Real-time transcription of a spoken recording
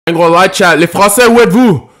ain't gonna lie, chat. Les Français, où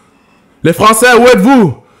êtes-vous? Les Français, où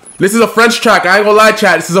êtes-vous? This is a French track. I ain't gonna lie,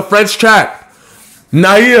 chat. This is a French track.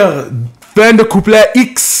 Nahir, fin de couplet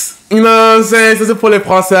X. You know what I'm saying? Ça, c'est pour les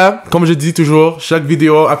Français. Comme je dis toujours, chaque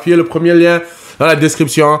vidéo, appuyez le premier lien dans la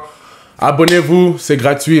description. Abonnez-vous, c'est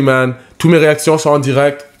gratuit, man. Toutes mes réactions sont en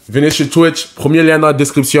direct. Venez sur Twitch, premier lien dans la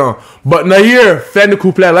description. But Nahir, fin de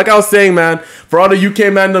couplet. Like I was saying, man, for all the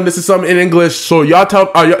UK mandem, this is something in English. So y'all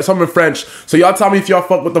tell, something in French. So y'all tell me if y'all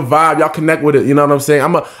fuck with the vibe, y'all connect with it. You know what I'm saying?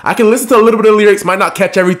 I can listen to a little bit of the lyrics, might not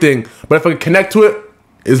catch everything, but if I can connect to it,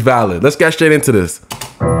 it's valid. Let's get straight into this.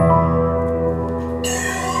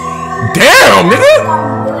 Damn,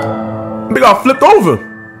 nigga! They got flipped over.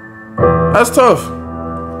 That's tough.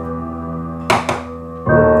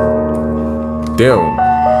 Damn.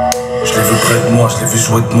 Je l'ai vu près de moi, je l'ai vu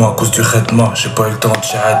jouer de moi à cause du raidement. J'ai pas eu le temps de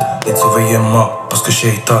chat et de surveiller moi parce que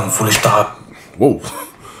Shaitan voulait que je t'arrape. Whoa.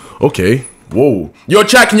 Okay. Whoa. Yo,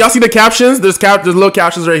 chat, can y'all see the captions? There's little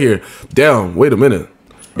captions right here. Damn, wait a minute.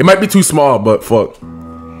 It might be too small, but fuck.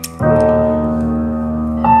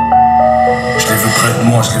 Je l'ai vu près de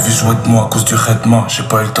moi, je l'ai vu jouer de moi à cause du raidement. J'ai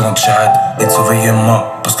pas eu le temps de chat et de surveiller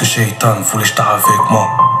moi parce que Shaitan voulait que je t'arrape avec moi.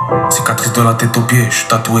 Cicatrice de la tête aux pieds, je suis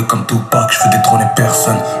tatoué comme Tupac, je fais détrôner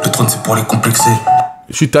personne, le trône c'est pour les complexer.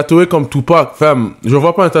 Je suis tatoué comme Tupac, femme. Je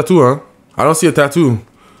vois pas un tatou, hein. I don't see a tattoo.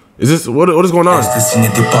 Is this, what is going on? Je signé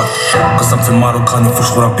des pactes, quand ça me fait mal au crâne, il faut que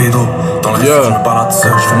je roule un pédo. Dans la vie, je me balade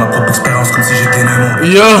seul, je fais ma propre expérience comme si j'étais Nemo.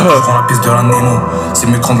 Je prends la pièce de la Nemo, c'est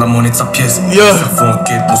mieux prendre la monnaie de sa pièce. Mon cerveau en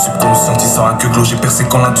quête, mon subconscient il sort un gueuglo. J'ai percé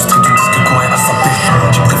quand l'industrie du disque courait à sa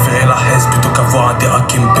perte. J'ai préféré la haise plutôt qu'avoir un DA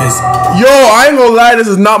qui me baisse. Yo, I ain't gonna lie, this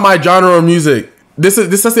is not my genre of music.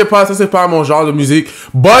 Ça c'est pas mon genre de musique.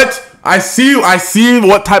 But I see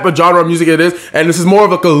what type of genre of music it is, and this is more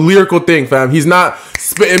of like a lyrical thing, fam. He's not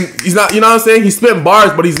spitting, you know what I'm saying? He's spitting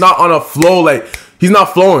bars, but he's not on a flow, like, he's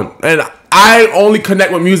not flowing. And I only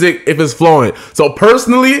connect with music if it's flowing. So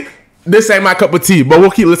personally, this ain't my cup of tea, but we'll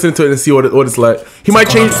keep listening to it and see what it's like. He might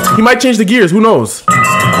change the gears, who knows?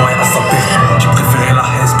 J'ai préféré la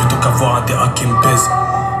haise plutôt qu'avoir un DA qui me baisse.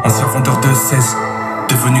 Ancien vendeur de 16,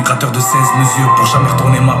 devenu gratteur de 16 mesures pour jamais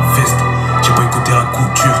retourner ma veste. J'ai pas écouté la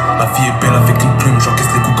couture, la vie est belle avec une plume. J'encaisse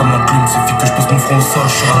les coups comme un plume, suffit que je pose mon front au sol.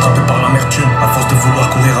 Je suis rattrapé par l'amertume, à force de vouloir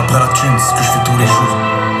courir après la thune. C'est ce que je fais tous les jours,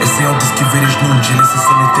 essayant d'esquiver les genoux. J'ai laissé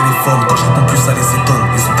sonner le téléphone, quand je réponds plus ça les étonne.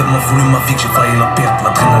 Ils ont tellement voulu ma vie que j'ai failli la perdre.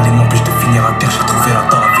 L'adrénaline m'empêche de finir à terre. J'ai retrouvé la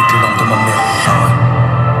dalle avec les larmes de ma mère.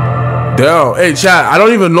 Damn, hey chat, I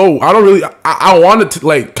don't even know. I wanted to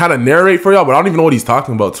like kind of narrate for y'all, but I don't even know what he's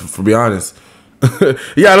talking about, to be honest.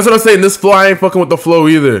 Yeah, that's what I'm saying. This flow, I ain't fucking with the flow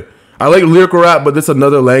either. I like lyrical rap, but this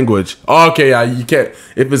another language. Oh, okay, yeah, you can't.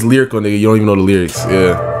 If it's lyrical, nigga, you don't even know the lyrics.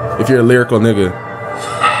 Yeah, if you're a lyrical nigga.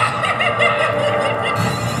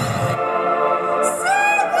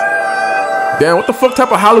 Damn, what the fuck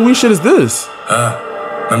type of Halloween shit is this?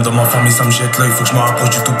 Même dans ma famille ça me jette l'œil, faut que je me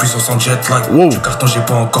rapproche du tout puissant sans jet lag. Du carton j'ai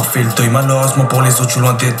pas encore fait le deuil, malheureusement pour les autres je suis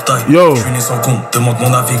loin des détails. Je suis né sans con, demande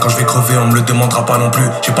mon avis, quand je vais crever on me le demandera pas non plus.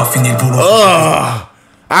 J'ai pas fini le boulot.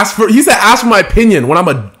 He said ask for my opinion. When I'm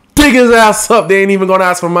a dig his ass up, they ain't even gonna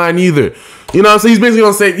ask for mine either. You know what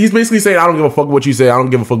I'm saying? He's basically saying I don't give a fuck what you say, I don't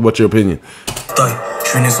give a fuck about your opinion. Je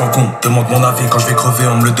suis né sans con, demande mon avis, quand je vais crever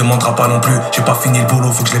on me le demandera pas non plus. J'ai pas fini le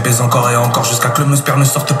boulot, faut que je les baise encore et encore jusqu'à que le sperme ne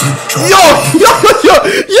sorte plus. Yo,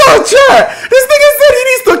 chat! This nigga said he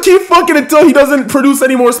needs to keep fucking until he doesn't produce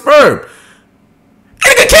any more sperm.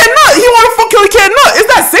 Nigga can't nut. He wanna fuck till he can't nut. Is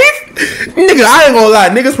that safe? Nigga, I ain't gonna lie.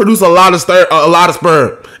 Niggas produce a lot of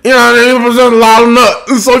sperm. You know what I mean? A lot of nut.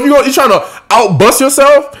 So if you're trying to outbust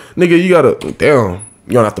yourself, nigga, you gotta damn.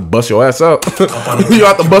 You don't have to bust your ass up. You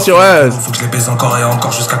have to bust your ass. Faut que je les baise encore et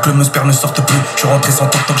encore jusqu'à que le sperme ne sorte plus. Je suis rentré sans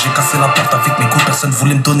toc-toc, j'ai cassé la porte avec mes coups. Personne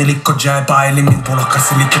voulait me donner les codes, j'avais pas les mines pour leur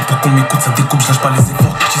casser les têtes. Pour qu'on m'écoute, ça découpe, je lâche pas les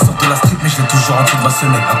efforts. J'y sors de la street, mais je l'ai toujours en dessous de ma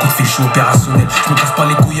semelle. Un coup de fil, je suis opérationnel. Je me casse pas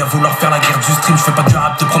les couilles à vouloir faire la guerre du stream. Je fais pas du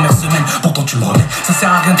rap de première semaine, pourtant tu me remets. Ça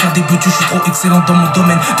sert à rien de faire des buts, je suis trop excellent dans mon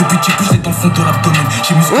domaine. Depuis petit peu, je l'ai dans le fond de l'abdomen.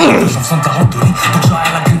 J'ai musclé, j'en sens de la randonnée. Donc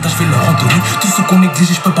j'aurai la grinta, je fais le randonnée. Tout ce qu'on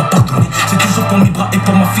néglige, je peux pas pardonner. C'est toujours pour mes bras et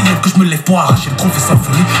pour ma fillette que je me lève pour arracher le trophée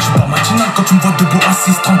symphonie. Je suis pas matinal quand tu me vois debout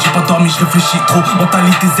assis tranquille. J'ai pas dormi, je réfléchis trop.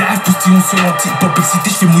 Mentalité ZF, postillon sur l'anti-pop excité,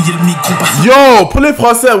 je fais mouiller le micro. Yo, pour les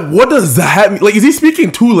français, what does that mean? Like, is he speaking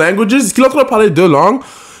two languages? Est-ce qu'il est en train de parler deux langues?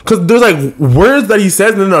 Because there's like words that he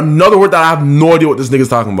says and then another word that I have no idea what this nigga's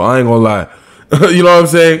talking about. I ain't gonna lie. You know what I'm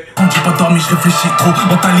saying? Quand j'ai pas dormi, je réfléchis trop.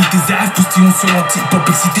 Mentalité ZF, postillon sur l'anti-pop.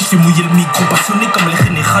 Excité, je fais mouiller le micro. Passionné comme les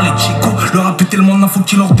Général et Chico. Le rap est tellement d'infos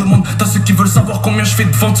qu'ils leur demandent. T'as ceux qui veulent savoir combien je fais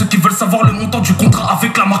de ventes. Ceux qui veulent savoir le montant du contrat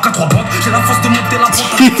avec la marque à 3 bandes. J'ai la force de monter la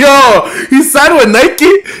pente. Yo, he signed with Nike.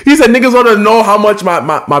 He said niggas want to know how much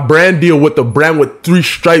my brand deal with the brand with 3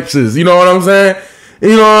 stripes is. You know what I'm saying?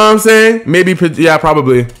 You know what I'm saying? Maybe, yeah,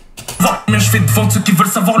 probably. Combien je fais de ventes, ceux qui veulent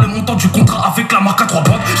savoir le montant du contrat avec la marque à 3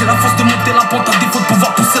 bandes. J'ai la force de monter la pente à défaut de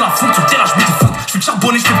pouvoir pousser la fonte. Sur terre, je mets des fautes. Je fais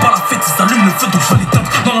charbonner, je fais pas la fête. Ils allument le feu donc je vais l'éteindre.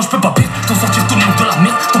 Non, je peux pas pire. T'en sortir tout le monde de la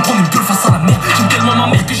merde. T'en prendre une gueule face à la mer. J'aime tellement ma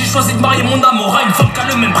mère que j'ai choisi de marier mon amour à une femme qui a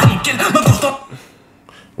le même prénom qu'elle. Maintenant je t'en.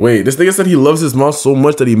 Wait, this nigga said he loves his mom so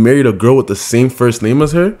much that he married a girl with the same first name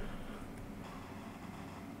as her?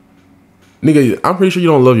 Nigga, I'm pretty sure you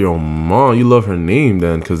don't love your mom. You love her name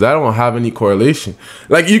then, because that don't have any correlation.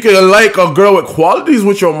 Like, you can like a girl with qualities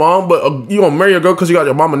with your mom, but you gonna marry a girl because you got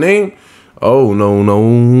your mama name? Oh, no, no.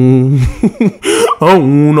 Oh,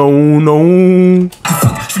 no, no.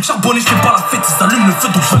 Je fais charbonner, je fais pas la fête. Ils allument le feu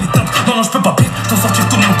donc je vais l'éteindre. Non, je peux pas pire. T'en sortir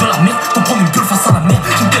tout le monde de la merde. T'en prendre une gueule face à la mer.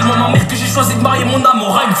 J'aime tellement ma mère que j'ai choisi de marier mon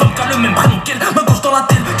amour à une femme qui a le même prénom qu'elle. Ma gauche dans la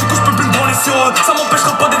tête, du coup je peux plus me branler sur eux. Ça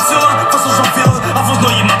m'empêchera pas d'être serein. De toute façon j'en fais eux. Avant je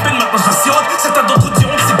noyais ma peine, maintenant je la sirote. Certains d'entre eux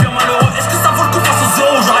diront que c'est bien malheureux. Est-ce que ça vaut le coup face aux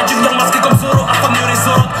zéros? J'aurais dû venir masquer comme Zoro afin de mieux les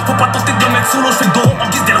autres. Faut pas tenter de me mettre sous l'eau. Je fais le dos en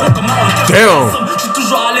guise d'aileron comme un Damn. Je suis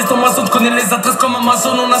toujours à l'aise dans ma zone. Je connais les adresses comme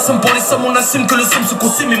Amazon. On assomme pour les sommes. On assume que le somme se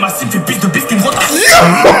consume. Et ma sim fait pisse de bif qu'une rotation.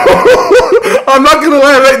 I'm not gonna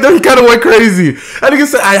lie, right there he kind of went crazy. That nigga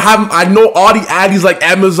said, I know all the addies like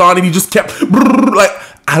Amazon, and he just kept like,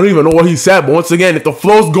 I don't even know what he said. But once again, if the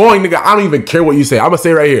flow's going, nigga, I don't even care what you say. I'm gonna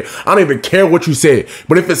say right here, I don't even care what you say.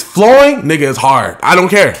 But if it's flowing, nigga, it's hard. I don't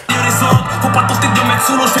care.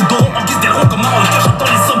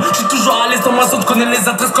 Je connais les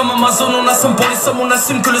adresses comme Amazon. On assomme pour les sommes. On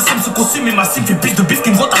assume que le somme se consume. Et ma sim fait pisse de bif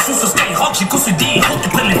qu'une rotation sur Skyrock. J'ai conçu des héros qui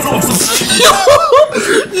prennent les flots.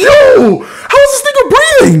 Yo, how is this nigga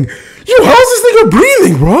breathing? Yo, how is this nigga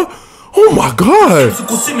breathing, bro? Oh my god. Se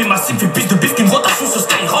consume et ma sim fait pisse de bif qu'une rotation sur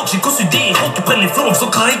Skyrock. J'ai conçu des héros qui prennent les flots en faisant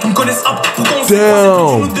carré, qui me connaissent hop. Pourquoi on s'est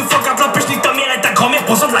croisés plus 2 fois qu'à la pêche, nique ta mère et ta grand-mère.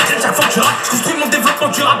 Posant de la graine chaque fois que tu rappes. Je construis mon développement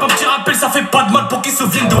du rap. Un petit rappel, ça fait pas de mal pour qu'ils se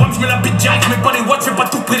viennent de rap. Je mets la bite direct, je mets pas les watts, je fais pas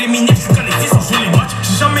tout préliminaire. Je suis calé sans jouer les matchs.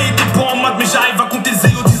 J'ai jamais été bon en maths, mais j'arrive à compter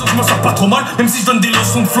zéro. Disons que je m'en sors pas trop mal. Même si je donne des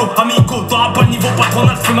leçons de flow. Amico, t'auras pas le niveau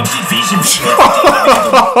patronal. Je fais ma petite vie, j'ai vu.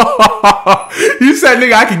 You said,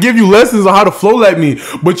 nigga, I could give you lessons on how to flow like me,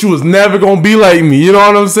 but you was never gonna be like me. You know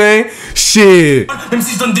what I'm saying? Shit. Même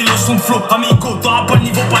si je donne des leçons de flow, amico, t'auras pas le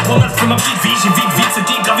niveau patronal. Je fais ma petite vie, j'ai vite, ce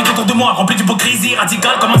qui gravite autour de moi, rempli d'hypocrisie,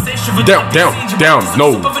 radical comme un sèche-cheveux. Down, no.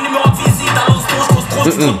 Je suis pas venu me rendre visite à l'ostro,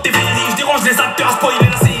 je dérange les acteurs à spoiler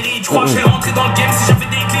la série. Tu crois que je vais rentrer dans le game si j'avais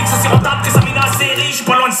des clics, ça c'est rentable que ça mène à la série. Je suis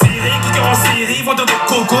pas loin de serrer, cliqueur en série, vendeur de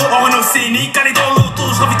coco, en Renault scénique, calé dans l'auto,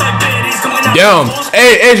 je revis avec Pérez comme Renault. Damn.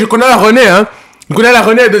 Hey, je connais la René, hein. You connais la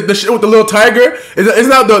René, the shit with the little tiger? Isn't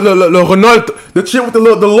that the Renault, the shit with the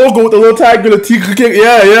logo with the little tiger, the tigre king?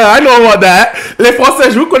 Yeah, I know about that. Les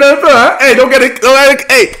Français, je vous connais un peu, hein? Hey, don't get it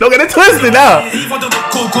twisted now. Vendeur de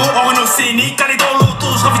coco, en Renault scénique, calé dans l'auto,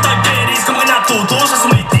 je revis avec Pérez comme Renato,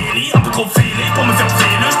 j'assume les délits, un peu trop fêlé pour me faire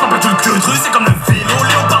fêler. Je parle pas tout le queue de c'est comme le vélo.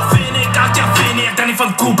 Léopard fêlé, caractère vénère, dernier fan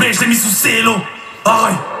de couplet, je l'ai mis sous cello.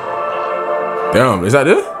 Aïe. Damn, is that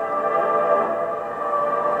it?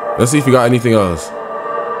 Let's see if you got anything else.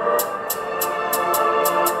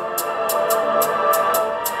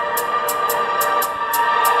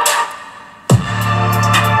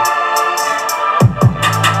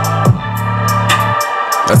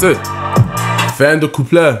 That's it. Fan de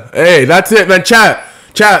couplet. Hey, that's it, man.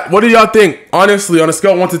 Chat, what do y'all think? Honestly, on a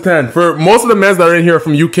scale of 1 to 10. For most of the men that are in here are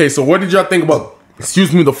from UK, so what did y'all think about,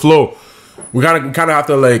 excuse me, the flow? We kind of have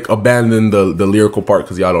to like abandon the lyrical part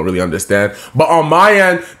because y'all don't really understand. But on my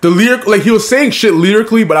end, the lyric, like he was saying shit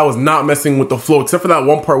lyrically, but I was not messing with the flow except for that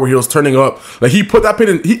one part where he was turning up. Like he put that pin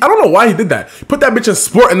in. I don't know why he did that. He put that bitch in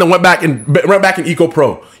sport and then went back in Eco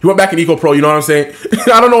Pro. He went back in Eco Pro. You know what I'm saying?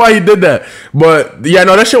 I don't know why he did that. But yeah,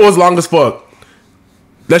 no, that shit was long as fuck.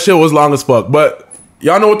 That shit was long as fuck. But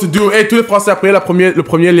y'all know what to do. Hey, tous les Français après le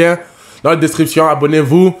premier lien dans la description.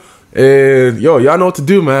 Abonnez-vous. Et yo, y'all know what to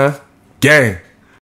do, man. Gang.